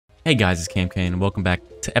Hey guys, it's Cam Kane, and welcome back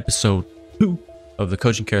to episode 2 of the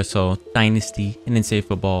Coaching Carousel Dynasty in NCAA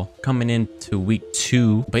football, coming into week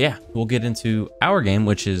 2. But yeah, we'll get into our game,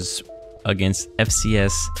 which is against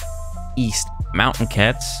FCS East Mountain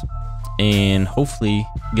Cats, and hopefully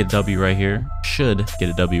get a W right here. Should get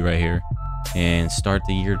a W right here and start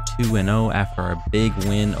the year 2-0 after our big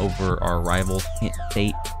win over our rival Kent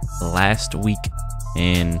State last week.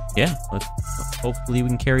 And yeah, hopefully we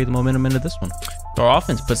can carry the momentum into this one. So our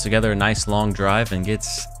offense puts together a nice long drive and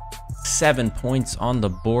gets 7 points on the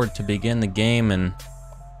board to begin the game, and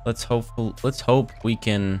let's hope we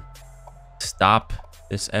can stop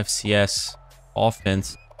this FCS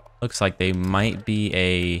offense. Looks like they might be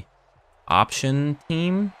a option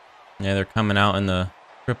team. Yeah, they're coming out in the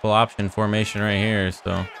triple option formation right here.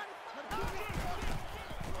 So,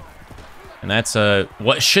 and that's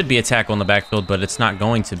what should be a tackle in the backfield, but it's not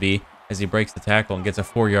going to be, as he breaks the tackle and gets a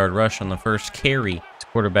 4-yard rush on the first carry. His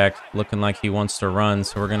quarterback looking like he wants to run,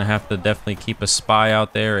 so we're going to have to definitely keep a spy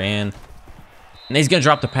out there. And he's going to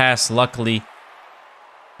drop the pass, luckily.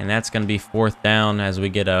 And that's going to be 4th down as we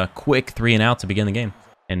get a quick 3-and-out to begin the game.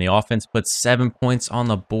 And the offense puts 7 points on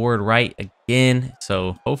the board right again.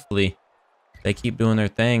 So hopefully they keep doing their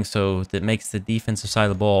thing, so that makes the defensive side of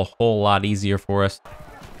the ball a whole lot easier for us.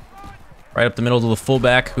 Right up the middle to the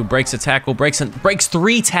fullback, who breaks a tackle, breaks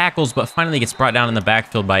 3 tackles, but finally gets brought down in the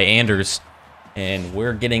backfield by Anders. And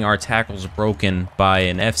we're getting our tackles broken by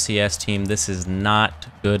an FCS team. This is not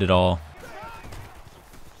good at all.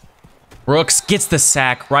 Brooks gets the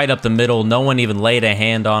sack right up the middle. No one even laid a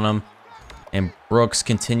hand on him. And Brooks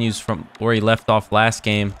continues from where he left off last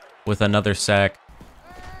game with another sack.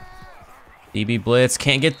 DB blitz,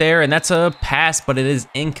 can't get there, and that's a pass, but it is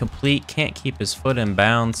incomplete. Can't keep his foot in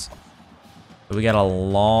bounds. So we got a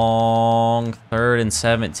long 3rd and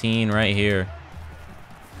 17 right here.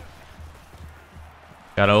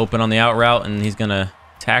 Got to open on the out route, and he's going to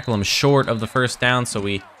tackle him short of the first down, so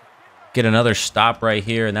we get another stop right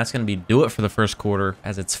here, and that's going to do it for the first quarter,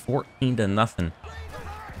 as it's 14-0.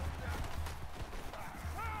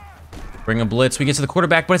 Bring a blitz. We get to the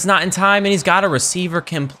quarterback, but it's not in time, and he's got a receiver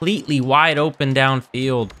completely wide open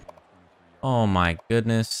downfield. Oh, my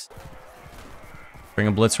goodness. Bring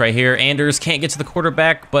a blitz right here. Anders can't get to the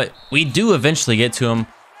quarterback, but we do eventually get to him.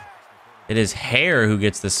 It is Hare who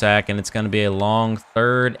gets the sack, and it's going to be a long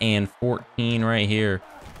 3rd and 14 right here.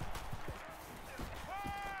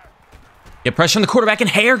 Get pressure on the quarterback, and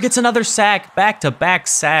Hare gets another sack. Back-to-back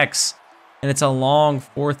sacks. And it's a long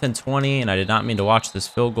 4th and 20, and I did not mean to watch this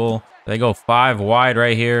field goal. They go 5 wide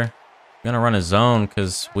right here. I'm going to run a zone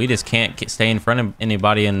because we just can't stay in front of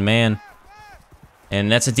anybody in man. And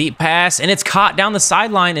that's a deep pass, and it's caught down the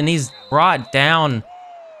sideline, and he's brought down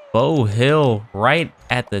Bo Hill right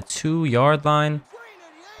at the 2-yard line.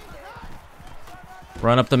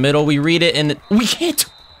 Run up the middle, we read it, and we can't.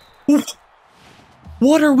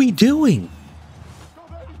 What are we doing?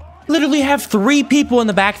 Literally have 3 people in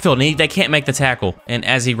the backfield, and they can't make the tackle. And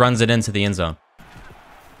as he runs it into the end zone.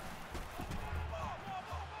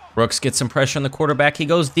 Brooks gets some pressure on the quarterback. He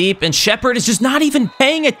goes deep, and Shepard is just not even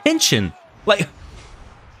paying attention. Like,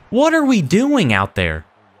 what are we doing out there?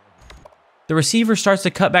 The receiver starts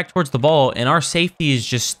to cut back towards the ball, and our safety is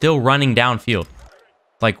just still running downfield.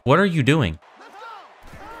 Like, what are you doing?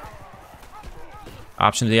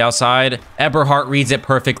 Option to the outside. Eberhardt reads it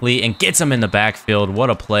perfectly and gets him in the backfield. What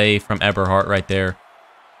a play from Eberhardt right there,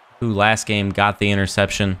 who last game got the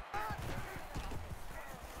interception.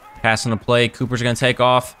 Passing the play. Cooper's going to take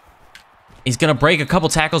off. He's going to break a couple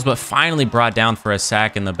tackles, but finally brought down for a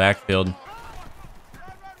sack in the backfield.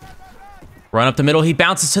 Run up the middle. He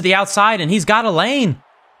bounces to the outside, and he's got a lane.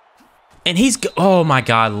 And oh my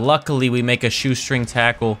God. Luckily, we make a shoestring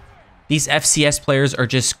tackle. These FCS players are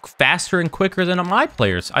just faster and quicker than my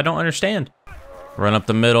players. I don't understand. Run up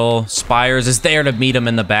the middle. Spires is there to meet him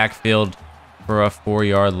in the backfield for a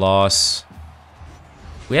 4-yard loss.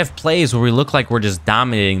 We have plays where we look like we're just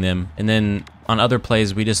dominating them. And then on other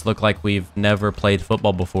plays, we just look like we've never played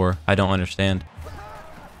football before. I don't understand.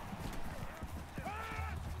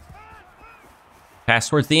 Pass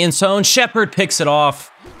towards the end zone. Shepard picks it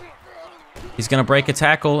off. He's going to break a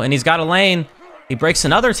tackle, and he's got a lane. He breaks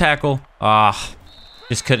another tackle.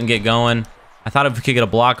 Just couldn't get going. I thought if we could get a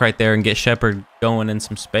block right there and get Shepard going in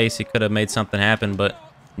some space, he could have made something happen. But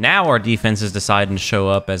now our defense is deciding to show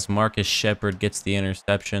up as Marcus Shepard gets the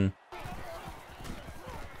interception.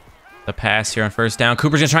 The pass here on 1st down.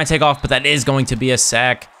 Cooper's going to try and take off, but that is going to be a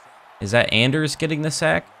sack. Is that Anders getting the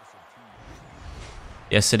sack?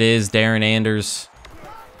 Yes, it is. Darren Anders.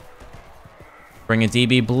 Bring a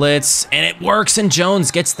DB blitz, and it works, and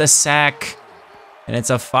Jones gets the sack. And it's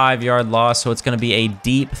a 5-yard loss, so it's going to be a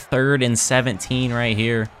deep 3rd and 17 right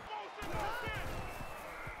here.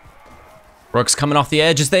 Brooks coming off the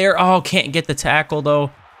edge is there. Oh, can't get the tackle,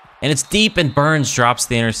 though. And it's deep, and Burns drops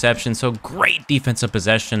the interception. So great defensive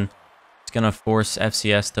possession. It's going to force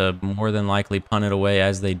FCS to more than likely punt it away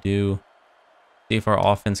as they do. See if our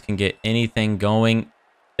offense can get anything going.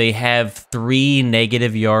 They have 3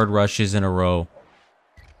 negative yard rushes in a row.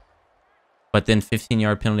 But then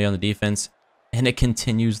 15-yard penalty on the defense. And it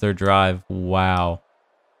continues their drive. Wow.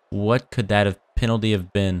 What could that penalty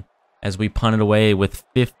have been? As we punt it away with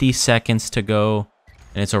 50 seconds to go.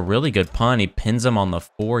 And it's a really good punt. He pins him on the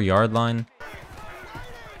 4-yard line.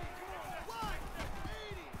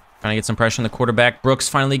 Trying to get some pressure on the quarterback. Brooks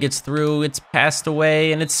finally gets through. It's passed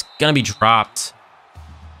away, and it's going to be dropped.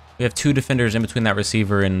 We have 2 defenders in between that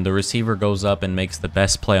receiver, and the receiver goes up and makes the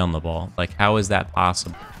best play on the ball. Like, how is that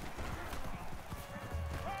possible?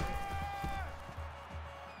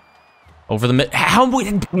 Over the mid. How?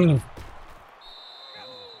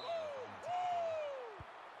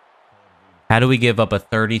 How do we give up a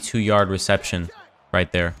 32-yard reception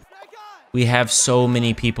right there? We have so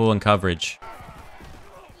many people in coverage.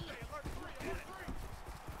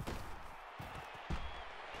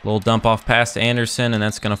 Little dump off pass to Anderson, and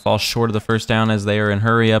that's going to fall short of the first down as they are in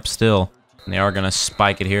hurry up still. And they are going to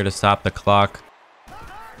spike it here to stop the clock.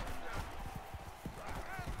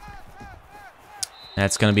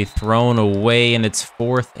 That's going to be thrown away, and it's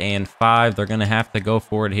 4th and 5. They're going to have to go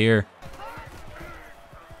for it here.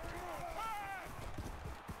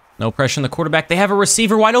 No pressure on the quarterback. They have a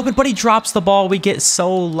receiver wide open, but he drops the ball. We get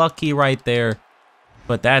so lucky right there.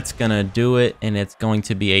 But that's going to do it, and it's going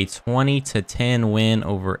to be a 20-10 win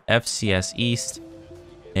over FCS East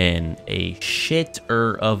in a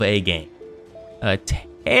shitter of a game. A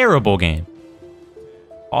terrible game.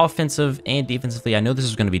 Offensive and defensively, I know this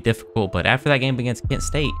is going to be difficult, but after that game against Kent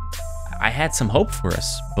State, I had some hope for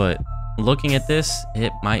us. But looking at this,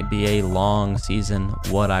 it might be a long season,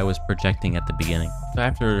 what I was projecting at the beginning. So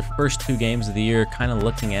after the first 2 games of the year, kind of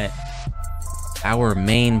looking at our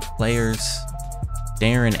main players,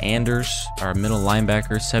 Darren Anders, our middle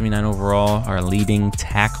linebacker, 79 overall, our leading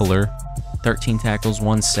tackler, 13 tackles,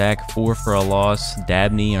 1 sack, 4 for a loss.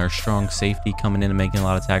 Dabney, our strong safety, coming in and making a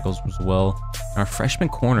lot of tackles as well. And our freshman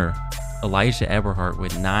corner, Elijah Eberhardt,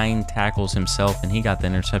 with 9 tackles himself, and he got the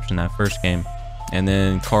interception that first game. And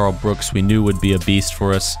then Carl Brooks, we knew would be a beast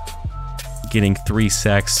for us, getting 3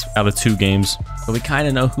 sacks out of 2 games. So we kind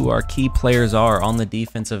of know who our key players are on the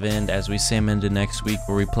defensive end as we salmon into next week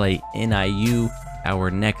where we play NIU, our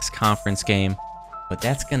next conference game. But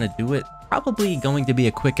that's going to do it. Probably going to be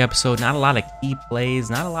a quick episode. Not a lot of key plays,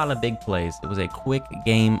 not a lot of big plays. It was a quick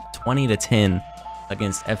game, 20-10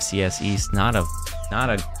 against FCS East. Not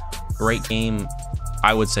a great game,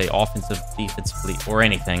 I would say, offensive, defensively, or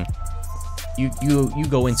anything. You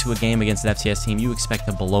go into a game against an FCS team, you expect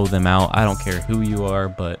to blow them out. I don't care who you are,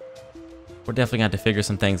 but we're definitely going to have to figure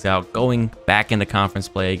some things out going back into conference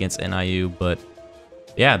play against NIU. But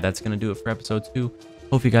yeah, that's going to do it for episode 2.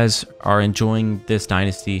 Hope you guys are enjoying this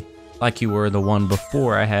dynasty like you were the one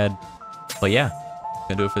before I had. But yeah, that's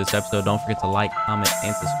going to do it for this episode. Don't forget to like, comment,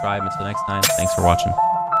 and subscribe. Until next time, thanks for watching.